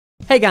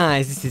Hey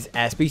guys, this is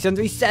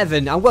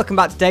SB737 and welcome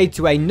back today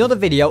to another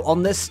video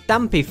on the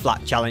Stampy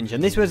Flat Challenge.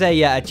 And this was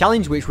a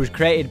challenge which was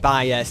created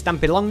by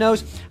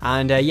Stampylonghead,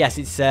 and yes,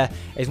 it's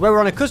where we're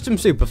on a custom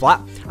super flat,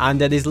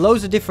 and there's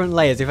loads of different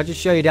layers. If I just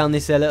show you down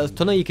this little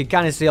tunnel, you can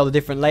kind of see all the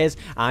different layers,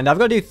 and I've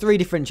got to do 3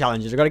 different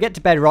challenges. I've got to get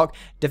to Bedrock,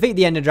 defeat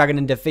the Ender Dragon,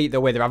 and defeat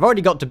the Wither. I've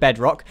already got to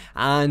Bedrock,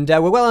 and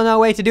we're well on our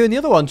way to doing the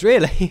other ones,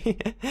 really.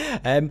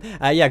 Yeah,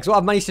 because what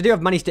I've managed to do,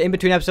 in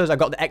between episodes, I've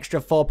got the extra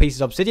 4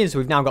 pieces of obsidian, so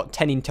we've now got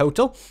 10 in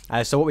total.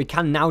 So what we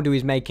can now do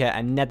is make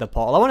a nether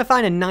portal. I want to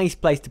find a nice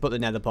place to put the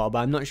nether portal, but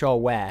I'm not sure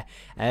where.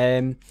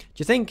 Do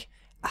you think...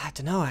 I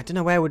don't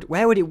know where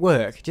would it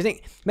work? Do you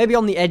think maybe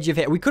on the edge of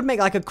it? We could make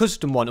like a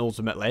custom one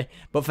ultimately,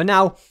 but for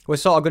now we're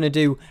sort of going to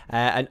do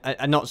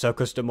a not so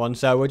custom one.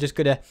 So we're just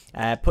going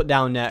to put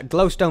down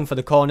glowstone for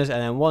the corners,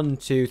 and then 1,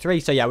 2, 3.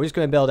 So yeah, we're just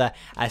going to build a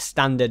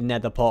standard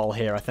nether portal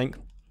here, I think.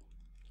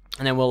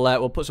 And then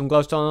we'll put some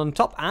glowstone on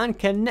top and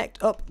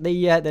connect up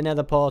the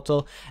nether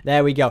portal.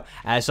 There we go.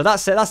 So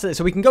that's it.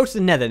 So we can go to the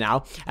nether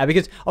now,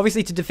 because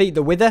obviously to defeat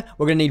the wither,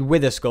 we're going to need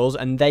wither skulls,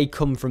 and they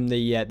come from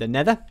the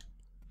nether.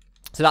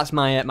 So that's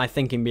my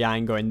thinking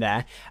behind going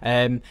there.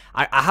 I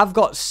have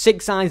got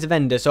 6 eyes of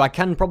ender, so I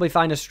can probably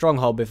find a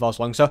stronghold before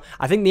so long. So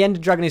I think the ender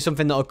dragon is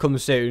something that'll come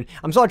soon.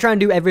 I'm sort of trying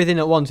to do everything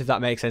at once, if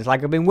that makes sense.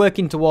 Like, I've been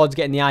working towards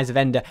getting the eyes of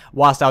ender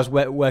whilst I was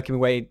working my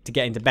way to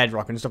get into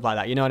bedrock and stuff like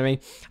that. You know what I mean?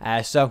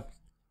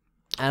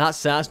 And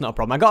that's not a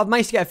problem. I've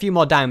managed to get a few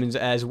more diamonds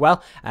as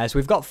well. So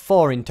we've got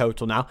 4 in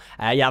total now.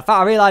 Yeah, in fact,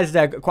 I realised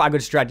quite a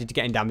good strategy to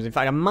getting diamonds. In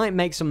fact, I might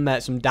make some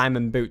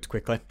diamond boots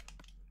quickly.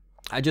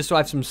 Just so I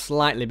have some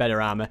slightly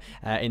better armor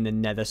in the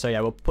nether. So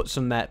yeah, we'll put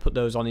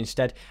those on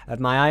instead of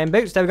my iron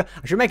boots. There we go.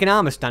 I should make an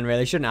armor stand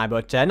really, shouldn't I?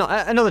 But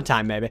not another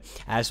time maybe.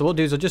 So what we'll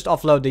do is we'll just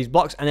offload these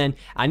blocks, and then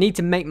I need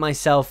to make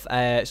myself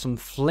some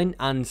flint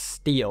and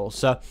steel.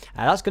 So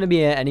that's going to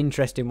be an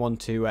interesting one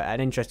an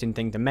interesting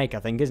thing to make, I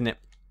think, isn't it?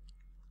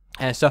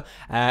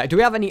 Do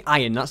we have any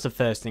iron? That's the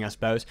first thing, I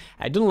suppose.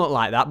 It doesn't look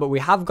like that, but we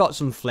have got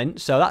some flint,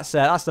 so that's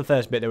the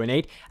first bit that we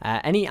need.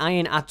 Any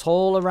iron at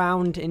all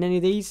around in any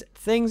of these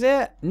things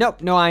here?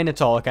 Nope, no iron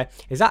at all. Okay,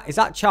 is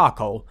that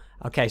charcoal?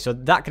 Okay, so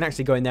that can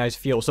actually go in there as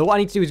fuel. So what I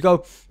need to do is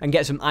go and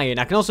get some iron.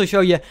 I can also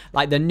show you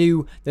like the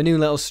new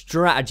little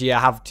strategy I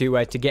have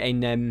to get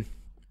in.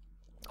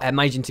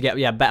 Managing to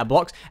get better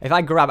blocks. If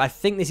I grab, I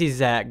think this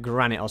is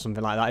granite or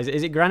something like that.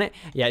 Is it granite?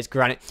 Yeah, it's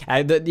granite.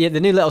 The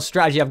new little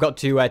strategy I've got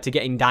to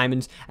get in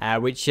diamonds,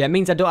 which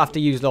means I don't have to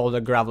use all the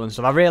gravel and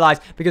stuff. I've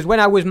realised, because when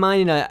I was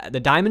mining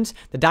the diamond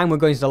would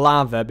go into the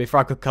lava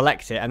before I could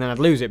collect it, and then I'd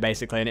lose it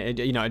basically, and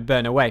it'd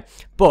burn away.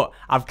 But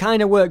I've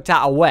kind of worked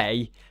out a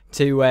way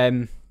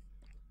to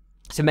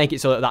make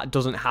it so that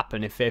doesn't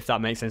happen, if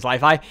that makes sense.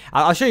 Like,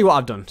 I'll show you what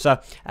I've done. So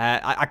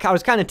I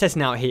was kind of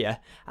testing out here,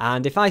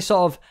 and if I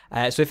sort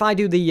of so if I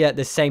do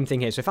the same thing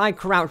here, so if I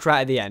crouch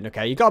right at the end,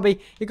 okay, you gotta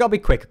be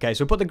quick, okay.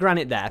 So put the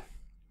granite there.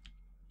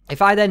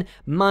 If I then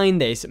mine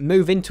this,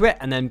 move into it,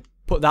 and then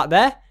put that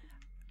there.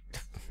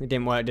 It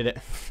didn't work, did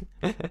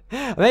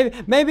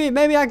it?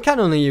 maybe I can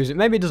only use it.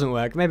 Maybe it doesn't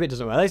work. Maybe it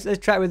doesn't work. Let's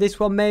try it with this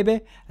one,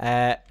 maybe.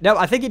 No,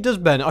 I think it does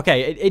burn.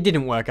 Okay, it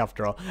didn't work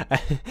after all.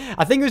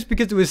 I think it was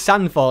because there was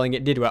sand falling.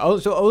 It did work. Oh,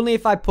 so only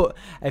if I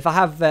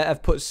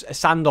have put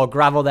sand or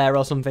gravel there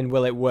or something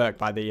will it work,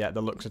 by the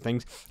looks of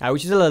things.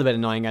 Which is a little bit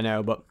annoying, I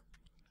know, but.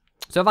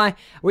 So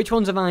which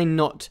ones have I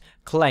not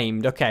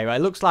claimed? Okay, well,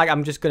 it looks like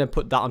I'm just going to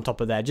put that on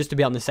top of there, just to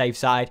be on the safe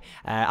side.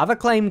 Have I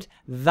claimed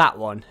that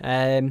one?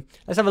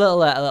 Let's have a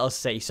little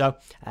see. So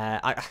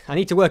I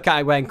need to work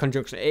out where in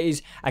conjunction. It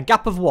is a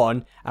gap of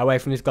 1 away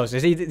from this close.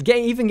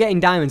 Even getting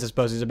diamonds, I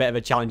suppose, is a bit of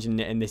a challenge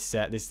in this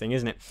thing,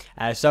 isn't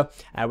it? So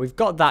we've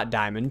got that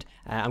diamond.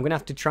 I'm going to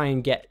have to try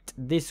and get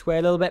this way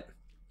a little bit.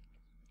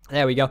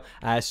 There we go.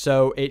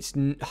 So it's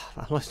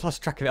I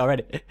lost track of it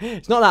already.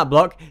 It's not that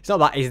block. It's not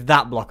that. It's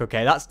that block.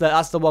 Okay, that's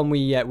the one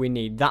we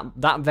need.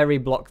 That very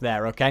block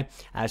there. Okay.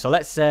 So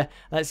let's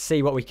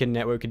see what we can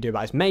do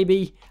about this.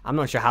 Maybe I'm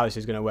not sure how this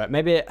is going to work.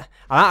 Maybe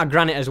I'm out of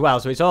granite as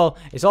well. So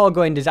it's all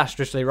going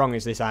disastrously wrong.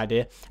 Is this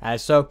idea?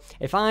 So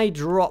if I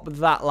drop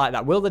that like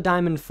that, will the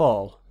diamond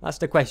fall? That's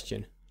the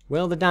question.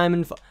 Will the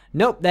diamond fall?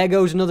 Nope. There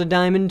goes another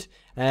diamond.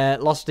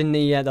 Lost in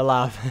the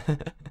lava.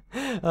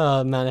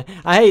 Oh man,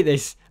 I hate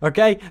this.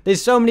 Okay,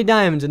 there's so many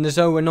diamonds and they're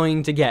so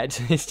annoying to get.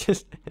 It's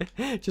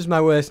just my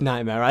worst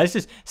nightmare. Right, let's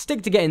just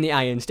stick to getting the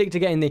iron. Stick to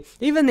getting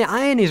even the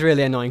iron is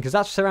really annoying because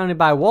that's surrounded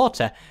by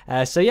water.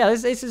 So yeah,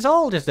 this is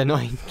all just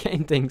annoying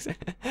getting things.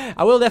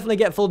 I will definitely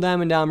get full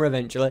diamond armor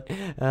eventually.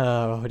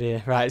 Oh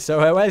dear. Right,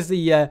 so where is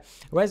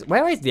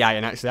the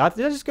iron actually?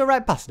 Did I just go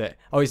right past it?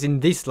 Oh, it's in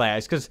this layer.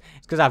 It's because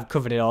I've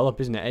covered it all up,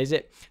 isn't it? Is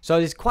it? So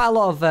there's quite a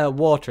lot of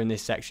water in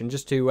this section,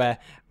 just to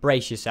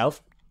brace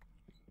yourself.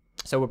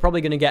 So we're probably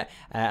going to get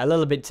a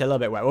little bit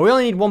wet. Well, we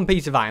only need 1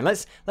 piece of iron.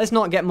 Let's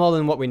not get more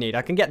than what we need.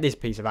 I can get this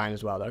piece of iron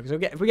as well, though. Because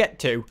if we get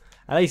 2,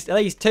 At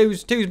least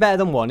two's better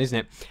than one, isn't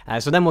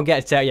it? So then we'll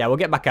get yeah, we'll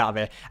get back out of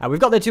here. We've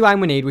got the 2 iron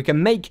we need. We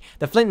can make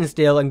the flint and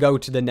steel and go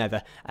to the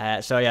Nether.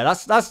 So yeah,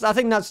 I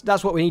think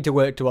that's what we need to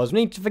work towards. We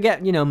need to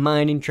forget, you know,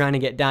 mining, trying to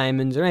get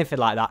diamonds or anything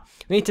like that.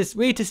 We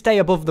need to stay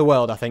above the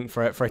world, I think,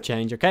 for a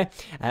change. Okay.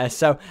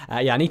 So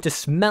yeah, I need to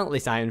smelt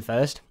this iron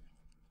first.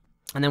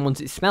 And then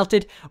once it's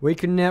smelted, we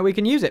can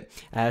use it.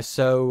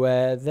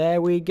 So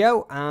there we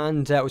go.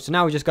 And so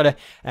now we just got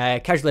to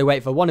casually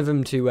wait for one of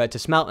them to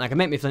smelt. And I can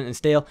make me flint and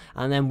steel,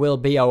 and then we'll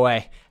be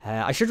away.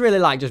 I should really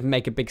like just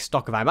make a big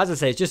stock of iron. But as I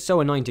say, it's just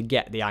so annoying to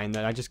get the iron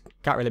that I just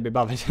can't really be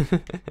bothered.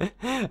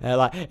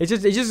 Like it's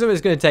just something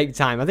that's going to take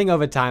time. I think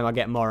over time I'll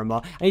get more and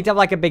more. I need to have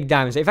like a big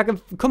diamond. So if I can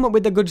come up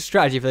with a good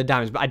strategy for the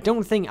diamonds, but I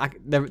don't think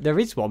there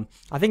is one.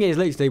 I think it is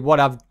literally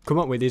what I've come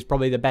up with is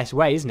probably the best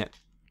way, isn't it?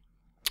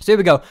 So here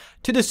we go,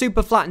 to the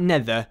super flat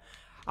Nether.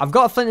 I've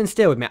got a flint and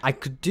steel with me. I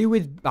could do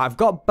with, I've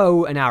got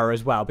bow and arrow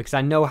as well, because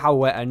I know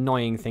how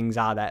annoying things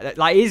are there.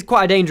 Like, it is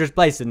quite a dangerous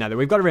place, the Nether.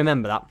 We've got to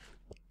remember that.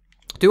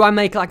 Do I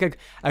make like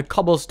a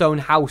cobblestone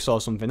house or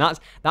something?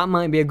 That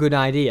might be a good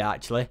idea,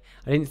 actually.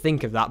 I didn't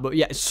think of that, but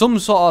yeah, some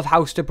sort of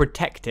house to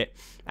protect it.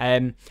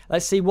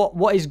 Let's see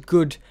what is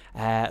good.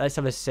 Let's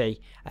have a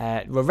see.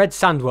 Well, red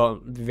sand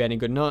won't be any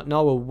good, nor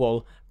will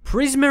wool.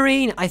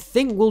 Prismarine, I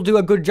think, will do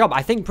a good job.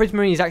 I think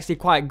Prismarine is actually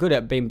quite good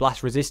at being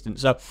blast resistant.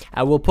 So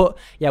we'll put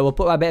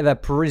a bit of a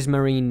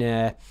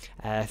Prismarine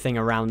thing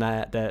around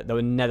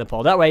the Nether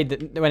portal. That way,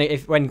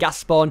 when gas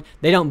spawn,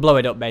 they don't blow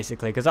it up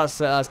basically, because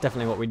that's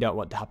definitely what we don't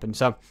want to happen.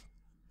 So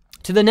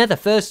to the Nether,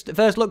 first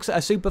looks at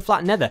a super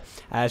flat Nether.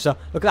 So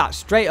look at that,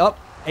 straight up.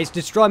 It's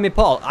destroyed my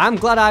portal. I'm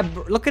glad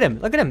look at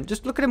him,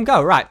 just look at him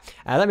go. Right,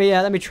 let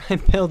me try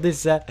and build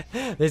this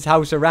this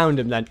house around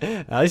him then.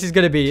 This is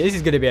gonna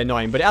be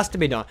annoying, but it has to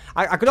be done.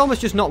 I could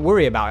almost just not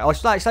worry about it. Or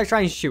should I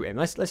try and shoot him?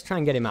 Let's try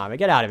and get him out of here.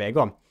 Get out of here.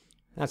 Go on.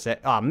 That's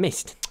it. Oh, I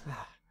missed.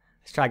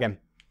 Let's try again.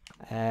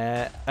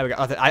 There we go.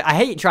 I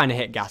hate trying to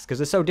hit gas because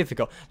they're so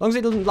difficult. As long as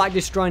it doesn't like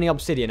destroying the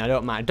obsidian, I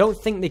don't mind. I don't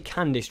think they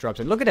can destroy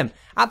obsidian. Look at him,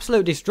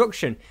 absolute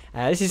destruction.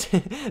 This is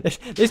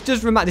this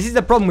is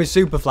the problem with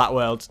super flat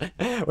worlds.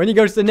 When you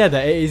go to the Nether,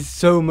 it is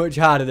so much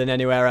harder than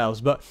anywhere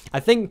else. But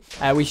I think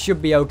we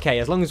should be okay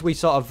as long as we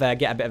sort of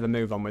get a bit of a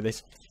move on with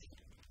this.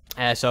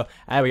 So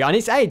there we go, and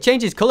it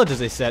changes colour, does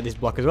this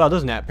block as well,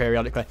 doesn't it,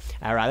 periodically?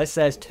 Right,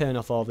 let's turn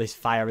off all this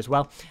fire as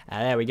well.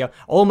 There we go,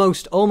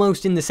 almost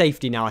in the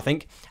safety now, I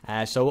think.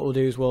 So what we'll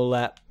do is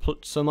we'll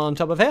put some on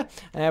top of here.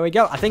 There we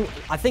go. I think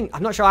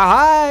I'm not sure how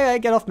high I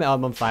get off me. Oh,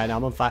 I'm on fire now.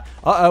 I'm on fire.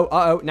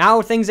 Uh-oh.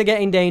 Now things are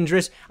getting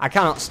dangerous. I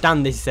cannot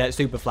stand this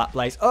super flat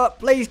place. Oh,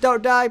 please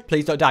don't die.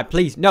 Please don't die.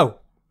 Please, no.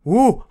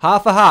 Ooh,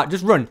 half a heart.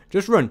 Just run.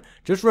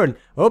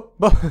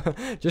 Up.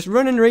 Just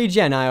run and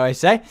regen, I always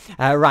say.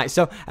 Right,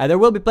 so there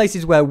will be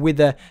places where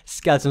wither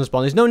skeletons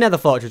spawn. There's no nether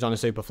fortress on a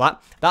super flat.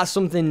 That's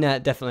something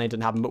definitely doesn't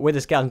happen, but wither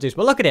skeletons do.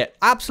 But look at it.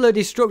 Absolute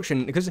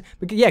destruction. Because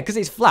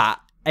it's flat.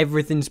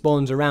 Everything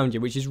spawns around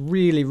you, which is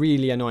really,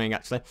 really annoying,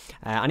 actually.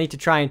 I need to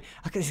try and...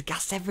 Look at this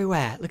gas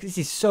everywhere. Look, this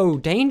is so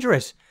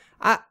dangerous.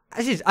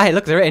 Hey,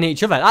 look, they're hitting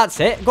each other. That's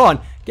it. Go on.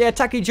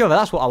 Attack each other.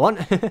 That's what I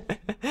want.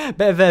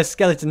 Bit of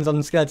skeletons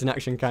on skeleton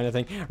action kind of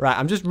thing. Right,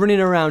 I'm just running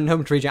around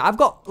home to regen. I've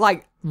got,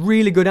 like,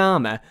 really good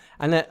armor.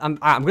 And I'm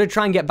going to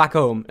try and get back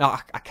home. No,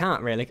 I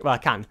can't really. Well, I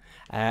can.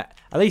 At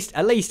least.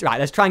 Right,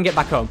 let's try and get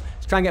back home.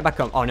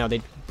 Oh, no,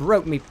 they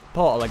broke me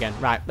portal again.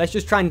 Right, let's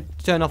just try and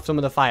turn off some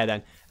of the fire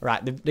then.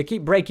 Right, they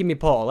keep breaking me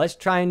portal. Let's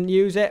try and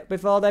use it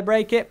before they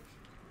break it.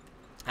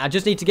 I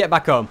just need to get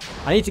back home.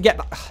 I need to get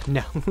back...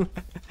 No.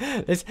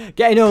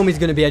 Getting home is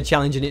going to be a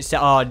challenge in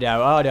itself. Oh,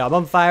 no. I'm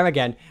on fire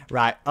again.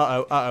 Right.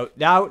 Uh-oh.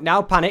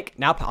 Now panic.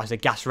 Oh, there's a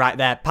gas right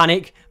there.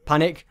 Panic.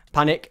 Don't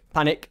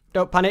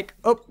panic.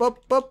 Up.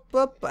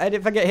 And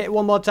if I get hit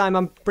one more time,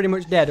 I'm pretty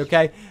much dead,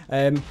 okay?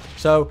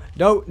 So,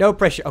 no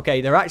pressure. Okay,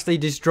 they're actually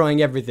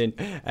destroying everything.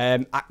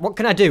 What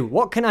can I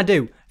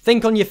do?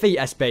 Think on your feet,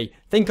 SB.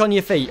 Think on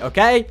your feet,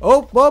 okay?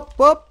 Up.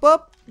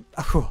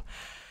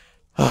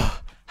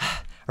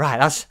 Right,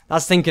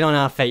 that's thinking on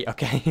our feet,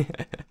 okay?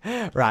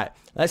 Right,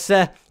 let's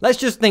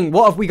just think,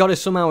 what have we got to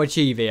somehow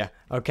achieve here,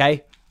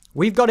 okay?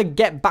 We've got to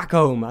get back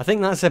home. I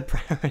think that's a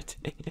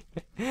priority.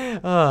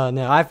 Oh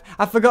no,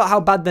 I forgot how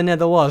bad the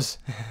Nether was.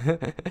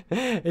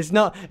 It's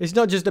not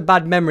just a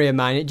bad memory of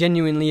mine. It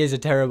genuinely is a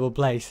terrible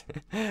place.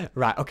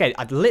 Right, okay,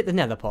 I've lit the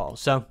Nether portal,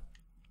 so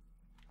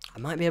I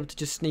might be able to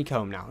just sneak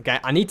home now. Okay,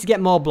 I need to get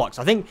more blocks.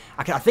 I think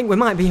we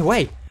might be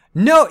away.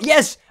 No,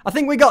 yes, I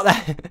think we got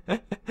there.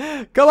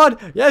 Come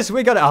on, yes,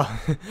 we got it.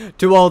 Oh,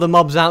 to all the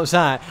mobs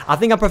outside. I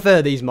think I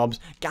prefer these mobs.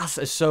 Gas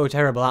are so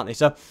terrible, aren't they?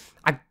 So,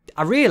 I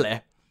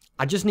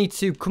just need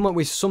to come up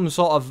with some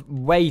sort of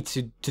way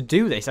to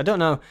do this. I don't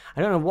know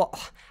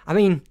what. I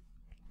mean,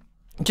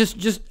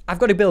 just I've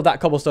got to build that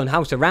cobblestone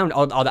house around,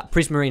 or that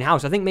prismarine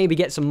house. I think maybe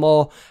get some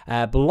more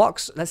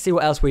blocks. Let's see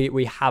what else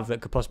we have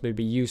that could possibly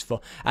be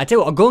useful. I tell you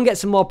what, I'll go and get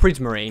some more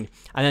prismarine,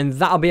 and then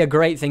that'll be a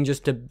great thing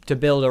just to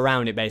build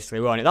around it, basically,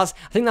 won't it? I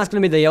think that's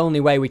going to be the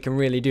only way we can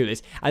really do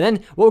this. And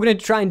then what we're going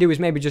to try and do is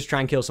maybe just try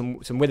and kill some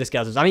wither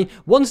skeletons. I mean,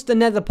 once the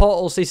nether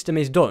portal system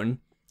is done,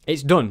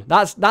 it's done.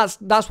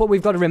 That's what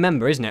we've got to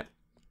remember, isn't it?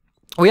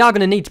 We are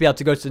going to need to be able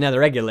to go to the Nether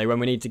regularly when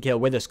we need to kill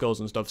wither skulls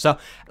and stuff. So,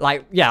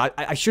 like, yeah,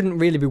 I shouldn't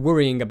really be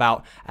worrying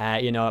about,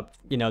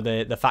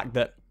 the fact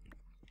that,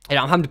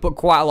 I'm having to put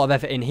quite a lot of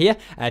effort in here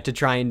to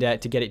try and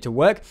to get it to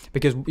work,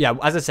 because, yeah,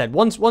 as I said,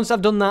 once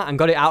I've done that and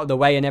got it out of the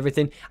way and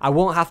everything, I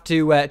won't have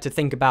to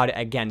think about it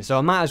again. So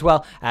I might as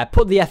well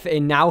put the effort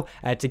in now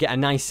to get a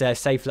nice,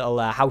 safe little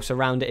house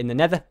around it in the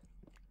Nether.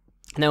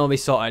 And then we'll be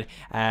sorted.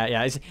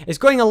 Yeah, it's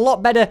going a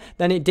lot better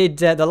than it did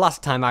the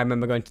last time I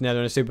remember going to Nether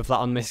on a super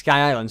flat on my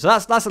Sky Island. So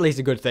that's at least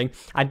a good thing.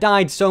 I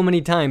died so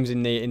many times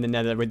in the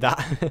Nether with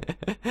that.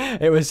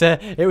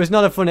 it was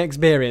not a fun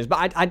experience.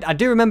 But I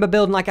do remember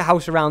building like a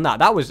house around that.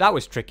 That was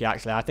tricky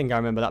actually. I think I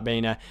remember that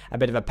being a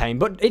bit of a pain.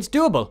 But it's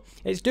doable.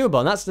 It's doable,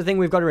 and that's the thing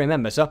we've got to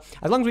remember. So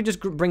as long as we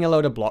just bring a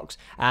load of blocks,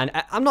 and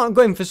I'm not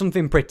going for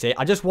something pretty.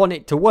 I just want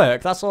it to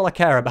work. That's all I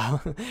care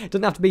about. It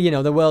doesn't have to be,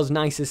 the world's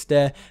nicest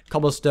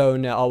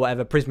cobblestone or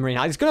whatever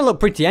prismarine. It's going to look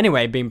pretty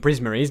anyway, being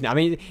prismarine, isn't it? I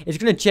mean, it's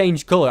going to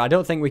change colour. I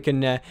don't think we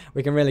can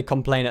really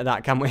complain at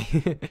that, can we?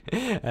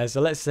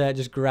 So let's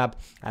just grab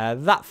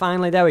that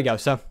finally. There we go.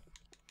 So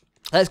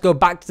let's go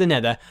back to the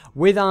Nether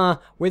with our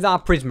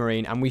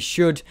prismarine, and we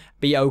should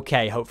be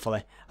okay.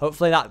 Hopefully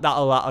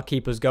that'll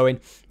keep us going,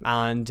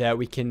 and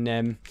we can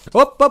no,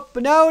 oh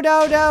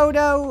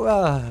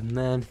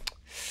man.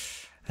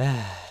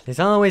 There's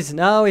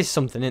always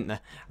something, isn't there?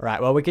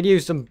 Right, well, we could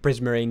use some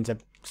prismarine to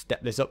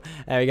step this up.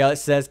 There we go.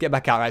 Let's get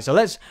back out. Right, so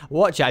let's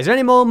watch out. Is there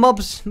any more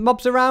mobs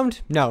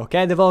around? No.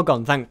 Okay, they've all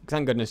gone. Thank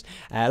goodness.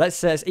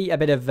 Let's eat a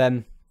bit of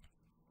bread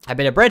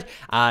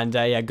and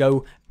yeah,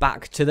 go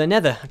back to the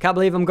Nether. I can't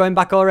believe I'm going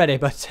back already,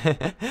 but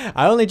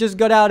I only just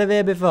got out of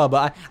here before.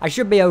 But I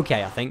should be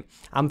okay. I think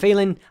I'm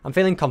feeling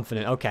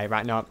confident. Okay,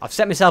 right now I've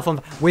set myself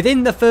on.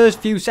 Within the first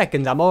few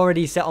seconds, I'm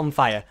already set on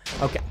fire.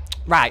 Okay.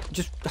 Right,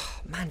 just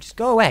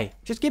go away.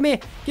 Just give me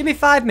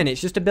 5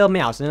 minutes just to build my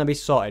house, and then I'll be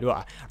sorted.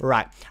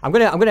 Right, I'm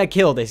gonna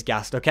kill this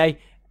ghast. Okay,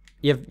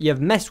 you've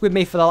messed with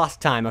me for the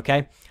last time.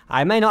 Okay,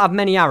 I may not have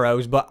many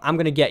arrows, but I'm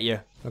gonna get you.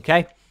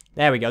 Okay,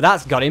 there we go.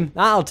 That's got him.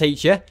 That'll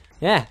teach you.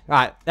 Yeah,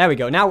 right. There we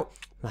go. Now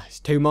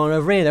there's 2 more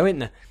over here, though, isn't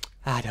there?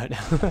 I don't know.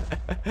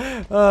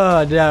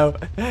 Oh no,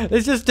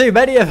 there's just too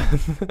many of them.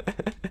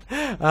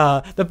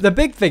 The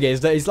big thing is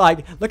that it's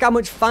like, look how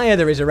much fire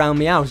there is around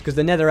my house because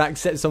the netherrack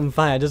sets on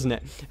fire, doesn't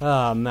it?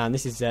 Oh man,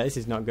 this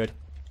is not good.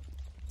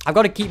 I've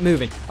got to keep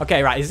moving.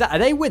 Okay, right. Are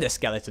they wither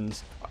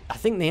skeletons? I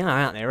think they are,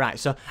 aren't they? Right.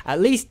 So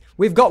at least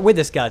we've got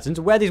wither skeletons.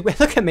 Where these?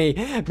 Look at me.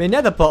 My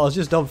nether portal's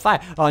just on fire.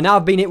 Oh, now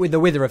I've been hit with the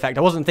wither effect.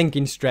 I wasn't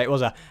thinking straight,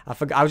 was I? I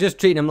forgot. I was just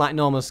treating them like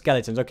normal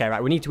skeletons. Okay,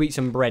 right. We need to eat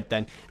some bread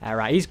then.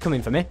 Right. He's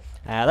coming for me.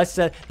 Let's.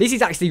 This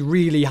is actually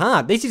really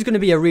hard. This is going to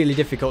be a really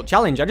difficult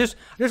challenge. I just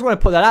want to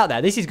put that out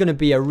there. This is going to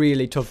be a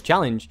really tough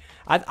challenge.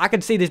 I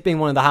could see this being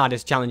one of the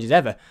hardest challenges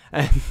ever.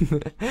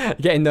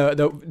 Getting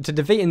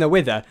defeating the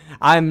wither.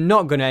 I'm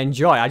not going to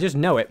enjoy. I just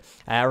know it.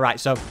 Right.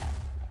 So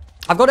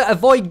I've got to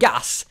avoid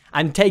gas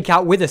and take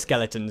out wither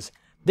skeletons.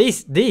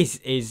 This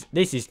is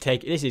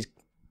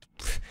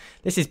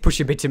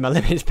pushing a bit to my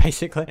limits,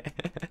 basically.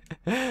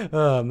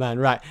 Oh man,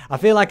 right. I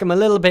feel like I'm a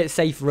little bit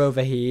safer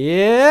over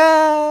here.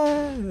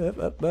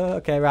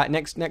 Okay, right.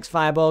 Next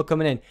fireball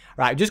coming in.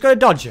 Right, just gotta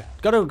dodge.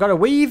 Gotta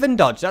weave and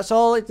dodge. That's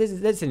all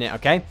that's in it.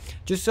 Okay,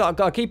 just sort of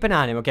gotta keep an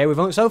eye on him. Okay,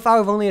 so far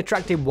we've only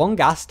attracted 1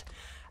 ghast.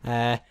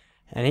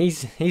 And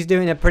he's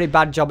doing a pretty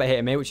bad job at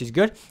hitting me, which is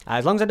good.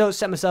 As long as I don't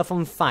set myself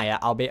on fire,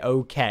 I'll be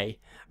okay.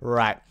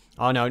 Right.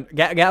 Oh no,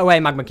 get away,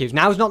 magma cubes.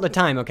 Now's not the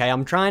time, okay?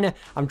 I'm trying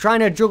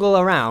to juggle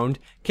around,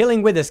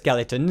 killing wither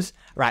skeletons.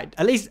 Right,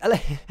 at least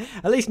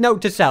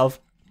note to self.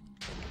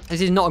 This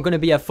is not going to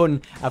be a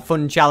fun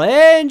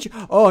challenge.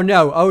 Oh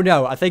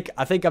no. I think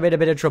I'm in a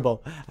bit of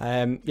trouble.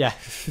 Yeah.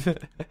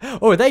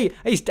 Oh,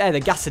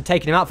 the gas are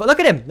taking him out.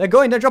 Look at him. They're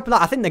dropping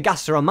that. I think the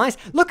gas are on my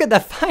side. Look at the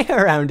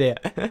fire around here.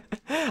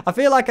 I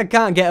feel like I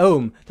can't get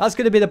home. That's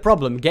going to be the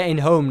problem, getting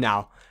home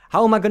now.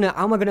 How am I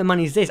gonna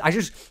manage this? I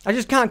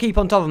just can't keep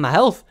on top of my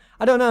health.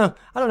 I don't know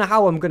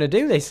how I'm gonna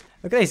do this.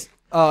 Look at this.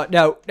 Oh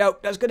no,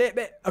 that's gonna hit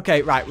me.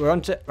 Okay, right, we're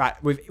on to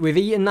we've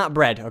eaten that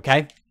bread,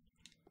 okay?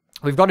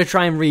 We've got to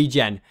try and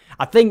regen.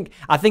 I think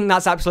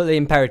that's absolutely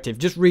imperative.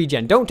 Just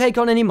regen. Don't take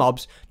on any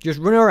mobs. Just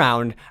run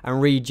around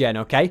and regen,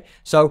 okay?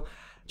 So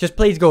just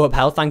please go up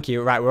health, thank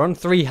you. Right, we're on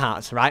 3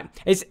 hearts, right?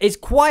 It's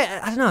quite,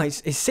 I don't know,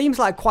 it seems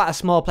like quite a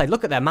small place.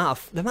 Look at the amount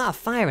of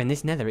fire in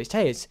this nether. It's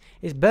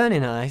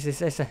burning us.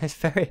 It's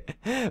very,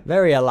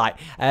 very alight.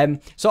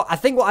 So I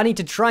think what I need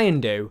to try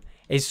and do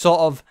is sort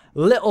of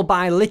little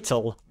by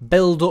little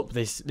build up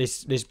this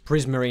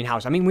prismarine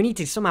house. I mean, we need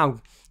to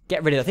somehow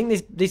get rid of it. I think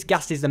this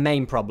ghast is the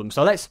main problem.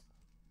 So let's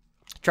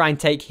try and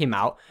take him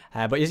out.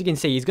 But as you can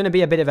see, he's going to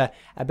be a bit of a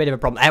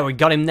problem. Oh, we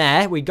got him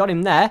there.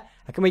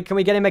 Can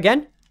we get him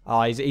again?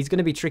 Oh, he's going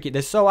to be tricky.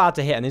 They're so hard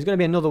to hit, and there's going to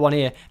be another one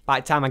here by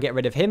the time I get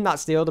rid of him.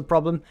 That's the other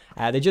problem.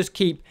 They just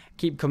keep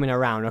coming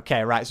around.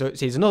 Okay, right. So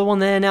there's another one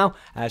there now.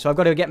 So I've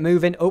got to get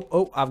moving.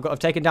 Oh, I've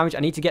taken damage. I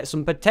need to get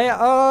some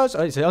potatoes.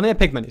 Oh, it's only a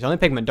pigment.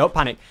 Don't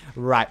panic.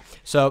 Right.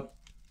 So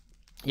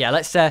yeah,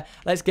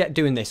 let's get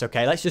doing this,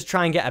 okay? Let's just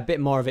try and get a bit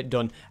more of it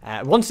done.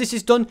 Once this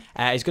is done,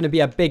 it's going to be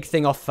a big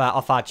thing off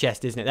our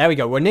chest, isn't it? There we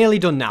go. We're nearly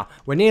done now.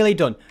 We're nearly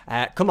done.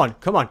 Come on,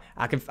 come on.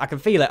 I can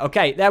feel it.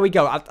 Okay, there we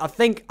go. I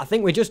think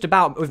we're just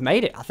about. We've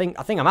made it. I think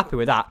I'm happy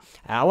with that.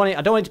 I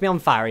don't want it to be on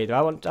fire either.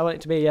 I want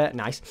it to be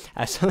nice.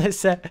 So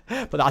let's.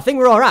 But I think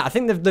we're all right. I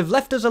think they've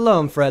left us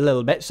alone for a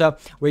little bit, so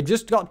we've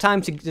just got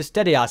time to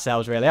steady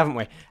ourselves, really, haven't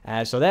we?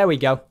 So there we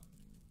go.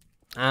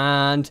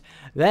 And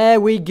there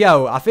we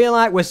go. I feel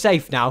like we're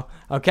safe now.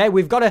 Okay,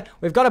 we've got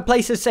a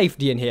place of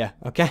safety in here.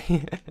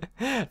 Okay,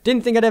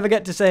 didn't think I'd ever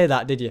get to say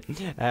that, did you?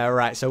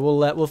 Right, so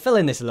we'll fill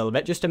in this a little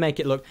bit just to make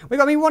it look.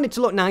 We want it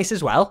to look nice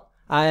as well.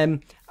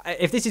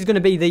 If this is going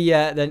to be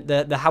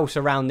the house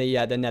around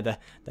the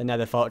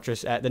Nether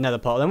fortress, the Nether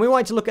portal, then we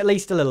want it to look at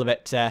least a little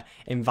bit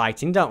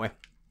inviting, don't we?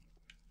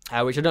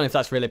 Which I don't know if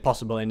that's really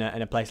possible in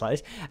a place like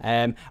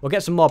this. We'll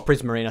get some more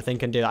prismarine, I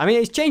think, and do that. I mean,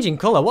 it's changing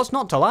colour. What's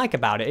not to like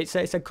about it?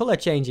 It's a colour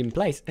changing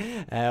place.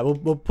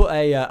 We'll put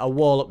a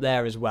wall up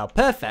there as well.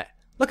 Perfect.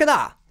 Look at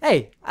that.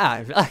 Hey,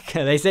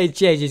 they say it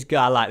changes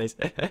colour. I like this.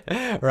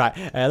 Right,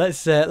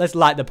 let's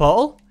light the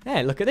portal.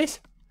 Hey, look at this.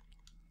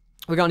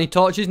 We got any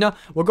torches? No.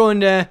 We're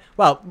going to.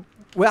 Well,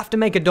 we have to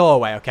make a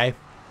doorway. Okay.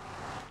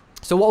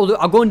 So what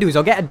I'll go and do is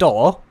I'll get a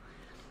door,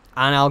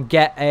 and I'll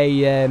get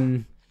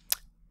a.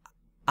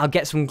 I'll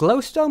get some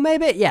glowstone,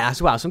 maybe? Yeah,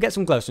 as well. So I'll get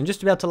some glowstone just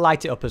to be able to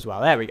light it up as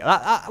well. There we go.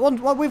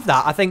 With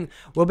that, I think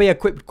we'll be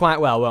equipped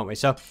quite well, won't we?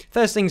 So,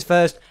 first things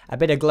first, a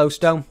bit of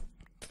glowstone.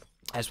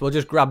 So we'll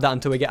just grab that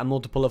until we get a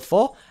multiple of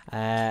 4.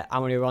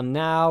 How many are we on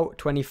now?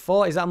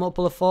 24. Is that a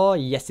multiple of 4?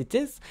 Yes, it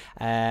is.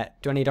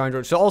 20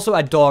 door. So also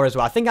a door as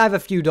well. I think I have a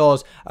few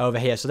doors over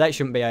here, so that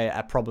shouldn't be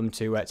a problem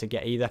to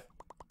get either.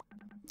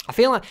 I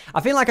feel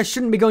like I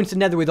shouldn't be going to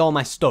Nether with all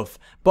my stuff,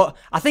 but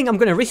I think I'm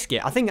going to risk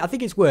it. I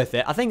think it's worth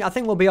it. I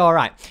think we'll be all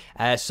right.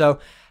 So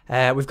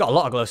we've got a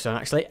lot of glowstone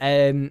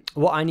actually.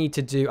 What I need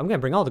to do, I'm going to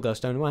bring all the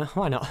glowstone.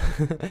 Why not?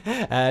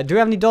 Do we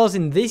have any doors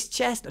in this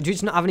chest? Do we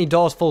just not have any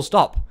doors? Full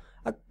stop.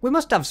 We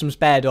must have some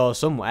spare doors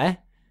somewhere.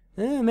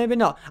 Maybe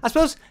not. I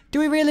suppose. Do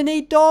we really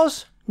need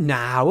doors?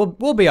 Nah,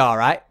 we'll be all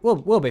right.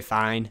 We'll be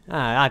fine.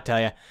 I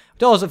tell you.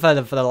 Doors are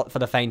for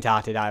the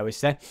faint-hearted, I always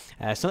say.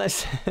 So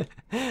let's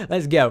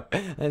go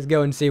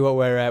and see what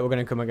we're going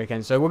to come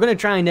against. So we're going to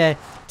try and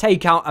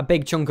take out a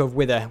big chunk of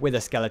wither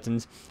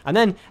skeletons, and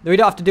then we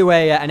don't have to do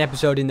an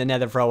episode in the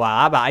Nether for a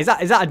while. But is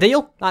that a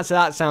deal?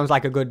 That sounds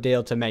like a good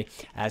deal to me.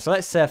 So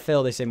let's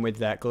fill this in with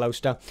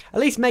glowstone. At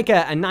least make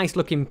a nice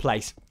looking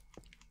place.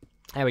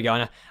 There we go.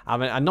 And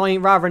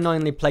I've rather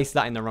annoyingly placed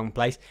that in the wrong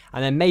place.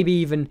 And then maybe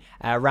even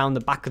around the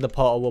back of the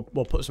portal,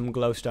 we'll put some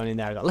glowstone in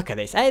there. Look at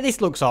this. Hey,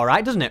 this looks all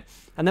right, doesn't it?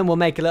 And then we'll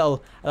make a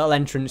little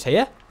entrance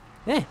here.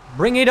 Yeah,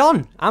 bring it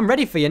on. I'm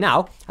ready for you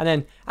now. And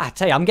then, I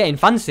tell you, I'm getting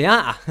fancy,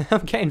 aren't I?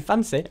 I'm getting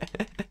fancy.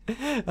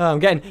 You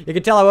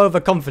can tell how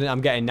overconfident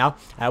I'm getting now.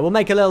 We'll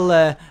make a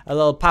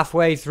little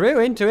pathway through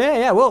into here.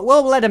 Yeah,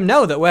 we'll let them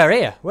know that we're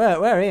here.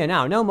 We're here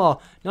now. No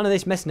more, none of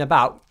this messing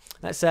about.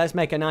 Let's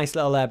make a nice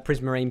little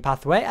prismarine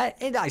pathway. I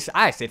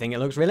actually think it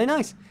looks really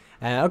nice.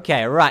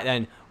 Okay, right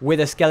then.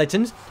 Wither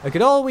skeletons.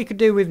 All we could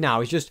do with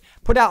now is just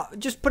put out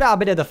a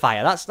bit of the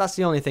fire. That's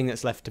the only thing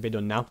that's left to be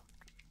done now.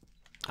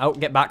 Oh,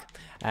 get back.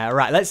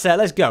 Right, let's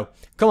go.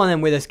 Come on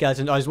then, wither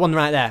skeletons. Oh, there's one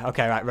right there.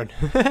 Okay, right, run.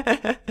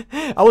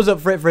 I was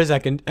up for it for a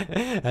second,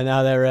 and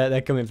now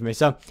they're coming for me.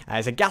 So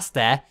there's a ghast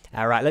there.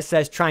 Right,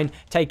 let's try and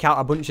take out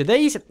a bunch of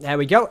these. There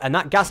we go. And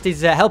that ghast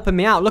is helping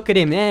me out. Look at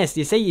him. Yes,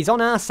 you see, he's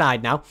on our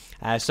side now.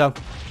 So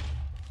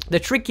the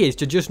trick is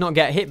to just not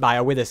get hit by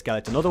a wither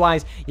skeleton.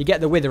 Otherwise, you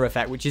get the wither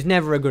effect, which is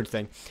never a good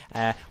thing.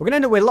 We're going to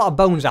end up with a lot of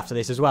bones after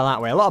this as well,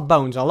 aren't we? A lot of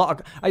bones.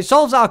 It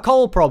solves our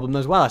coal problem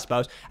as well, I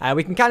suppose.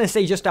 We can kind of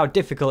see just how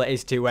difficult it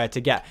is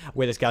to get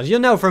wither skeletons. You'll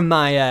know from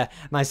my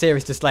my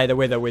series to slay the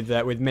wither with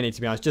Minnie,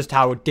 to be honest, just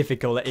how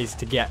difficult it is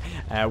to get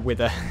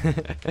wither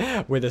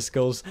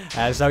skulls.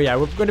 So yeah,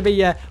 we're going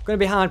to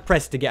be hard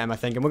pressed to get them, I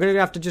think, and we're going to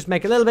have to just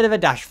make a little bit of a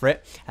dash for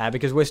it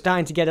because we're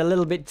starting to get a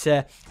little bit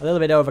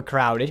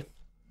overcrowded.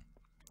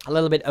 A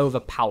little bit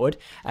overpowered.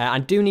 I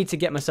do need to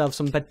get myself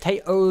some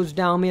potatoes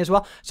down me as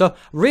well. So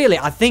really,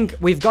 I think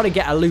we've got to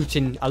get a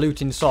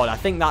looting sword. I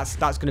think that's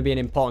going to be an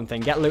important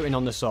thing. Get looting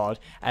on the sword,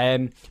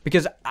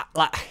 because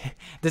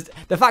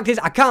the fact is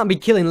I can't be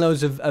killing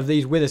loads of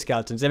these wither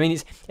skeletons. I mean,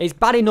 it's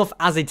bad enough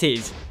as it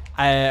is.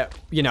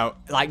 You know,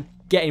 like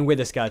getting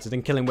wither skeletons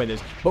and killing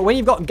withers. But when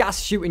you've got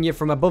gas shooting you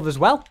from above as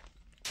well,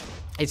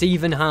 it's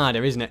even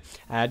harder, isn't it?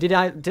 Did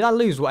I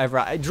lose whatever?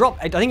 I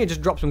think it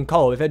just dropped some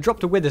coal.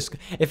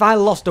 If I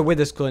lost a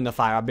wither skull in the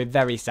fire, I'd be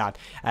very sad.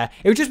 It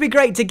would just be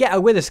great to get a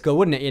wither skull,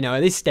 wouldn't it? You know,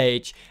 at this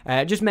stage,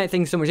 just make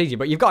things so much easier.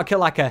 But you've got to kill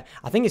like I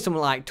think it's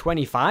something like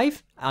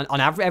 25.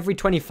 On average, every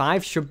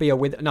 25 should be a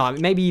wither. No,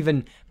 maybe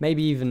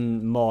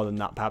even more than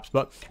that, perhaps.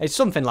 But it's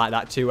something like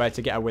that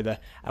to get a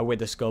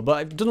wither skull.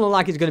 But it doesn't look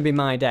like it's going to be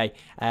my day.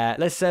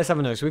 Let's have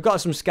a look. So we've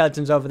got some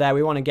skeletons over there.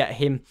 We want to get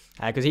him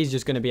because he's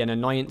just going to be an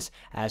annoyance.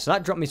 So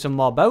that dropped me some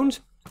more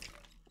bones.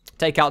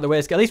 take out the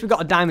wither skeleton. At least we've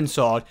got a diamond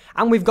sword,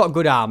 and we've got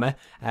good armor.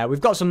 We've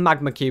got some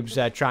magma cubes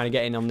trying to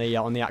get in on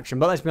the action,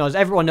 but let's be honest,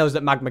 everyone knows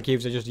that magma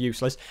cubes are just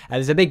useless.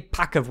 There's a big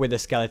pack of wither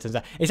skeletons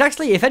there. It's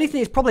actually, if anything,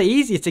 it's probably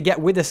easier to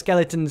get wither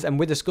skeletons and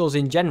wither skulls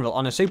in general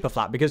on a super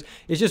flat, because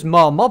it's just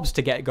more mobs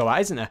to go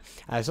at, isn't there?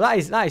 So that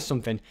is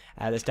something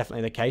that's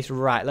definitely the case.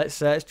 Right, let's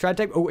try to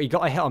take... Oh, he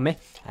got a hit on me.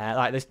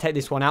 Right, let's take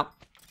this one out.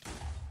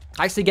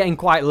 Actually getting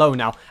quite low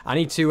now. I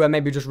need to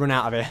maybe just run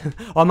out of it.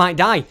 Or I might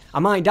die. I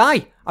might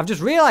die. I've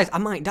just realised I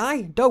might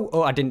die. Don't.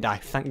 Oh, I didn't die.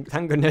 Thank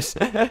goodness.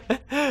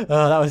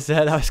 Oh,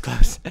 that was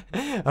close.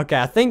 Okay,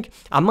 I think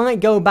I might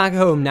go back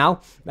home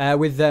now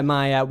with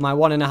my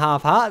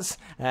 1.5 hearts.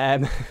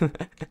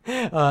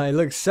 Oh, it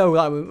looks so.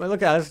 Look at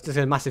that. It's just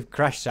a massive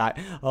crash site.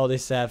 All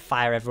this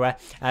fire everywhere.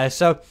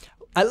 So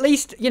at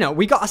least, you know,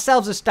 we got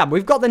ourselves a stab.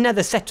 We've got the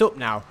Nether set up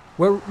now.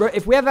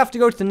 If we ever have to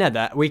go to the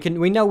Nether, we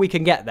know we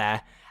can get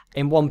there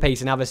in one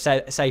piece and have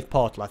a safe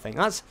portal. I think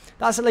that's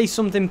at least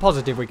something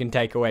positive we can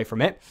take away from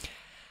it.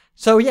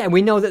 So yeah,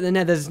 we know that the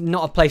Nether's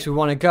not a place we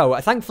want to go.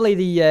 Thankfully,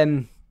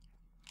 the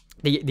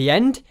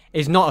end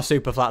is not a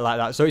super flat like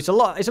that, so it's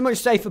a much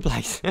safer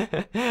place,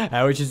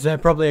 which is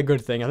probably a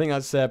good thing. I think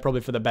that's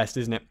probably for the best,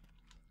 isn't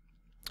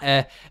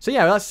it? So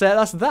yeah, that's that,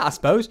 I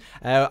suppose.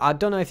 I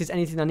don't know if there's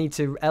anything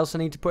else I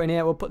need to put in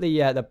here. We'll put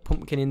the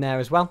pumpkin in there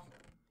as well.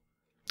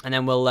 And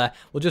then we'll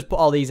just put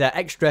all these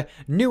extra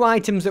new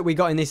items that we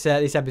got in this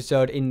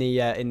episode in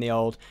the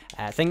old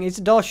thing. Is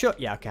the door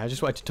shut? Yeah, okay. I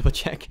just wanted to double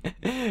check.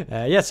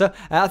 Yeah, so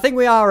I think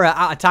we are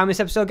out of time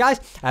this episode, guys.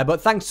 But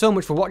thanks so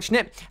much for watching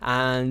it.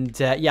 And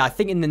yeah, I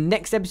think in the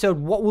next episode,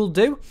 what we'll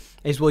do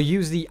is we'll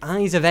use the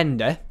Eyes of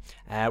Ender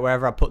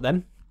wherever I put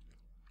them.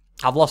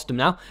 I've lost them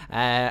now.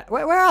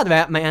 Where are they?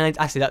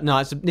 Actually,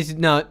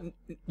 no.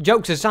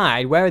 Jokes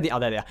aside, where are the? Oh,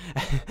 there they are.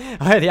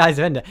 Where are the Eyes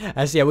of Ender?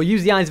 So yeah, we'll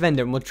use the Eyes of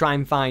Ender and we'll try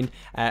and find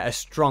a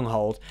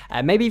stronghold.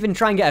 Maybe even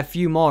try and get a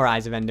few more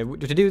Eyes of Ender.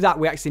 To do that,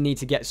 we actually need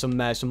to get some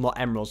more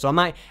emeralds. So I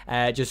might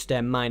just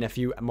mine a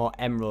few more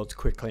emeralds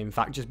quickly. In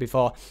fact, just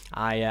before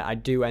I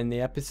do end the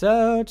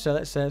episode. So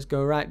let's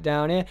go right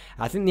down here.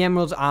 I think the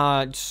emeralds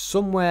are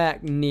somewhere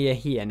near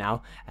here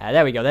now.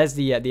 There we go. There's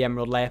the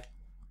emerald layer.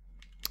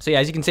 So yeah,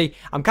 as you can see,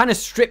 I'm kind of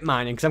strip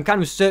mining because I'm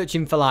kind of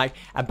searching for like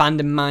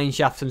abandoned mine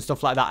shafts and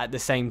stuff like that at the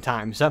same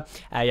time. So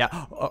yeah,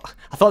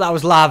 I thought that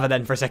was lava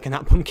then for a second,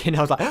 that pumpkin.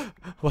 I was like,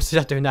 what's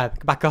that doing now?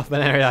 Back off,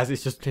 and then I realised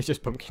it's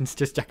just pumpkins,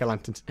 just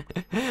jack-o'-lanterns.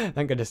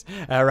 Thank goodness.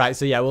 Right,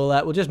 so yeah,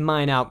 we'll just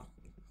mine out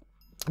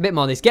a bit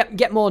more of this.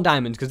 Get more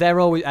diamonds because they're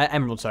always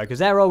emeralds, sorry, because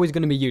they're always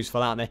going to be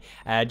useful, aren't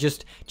they?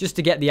 Just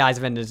to get the Eyes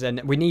of Enders,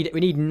 and we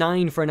need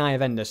 9 for an Eye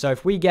of Ender. So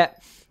if we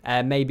get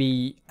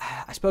maybe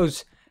I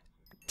suppose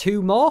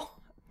 2 more.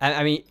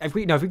 I mean, if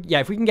we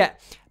can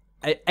get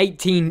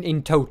 18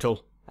 in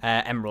total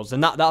emeralds,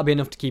 then that'll be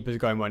enough to keep us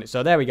going, won't it?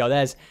 So there we go.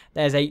 There's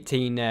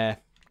 18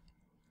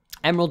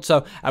 emeralds.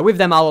 So with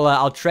them,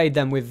 I'll trade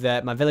them with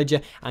my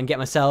villager and get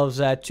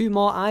myself 2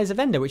 more Eyes of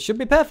Ender, which should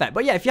be perfect.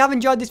 But yeah, if you have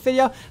enjoyed this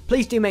video,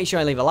 please do make sure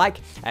I leave a like.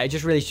 It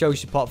just really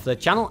shows support for the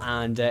channel,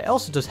 and it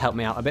also does help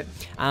me out a bit.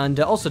 And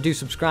also do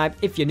subscribe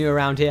if you're new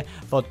around here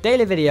for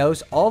daily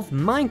videos of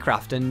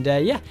Minecraft.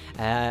 And yeah,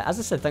 as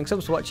I said, thanks so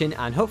much for watching,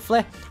 and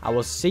hopefully I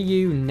will see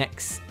you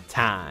next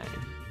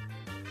time.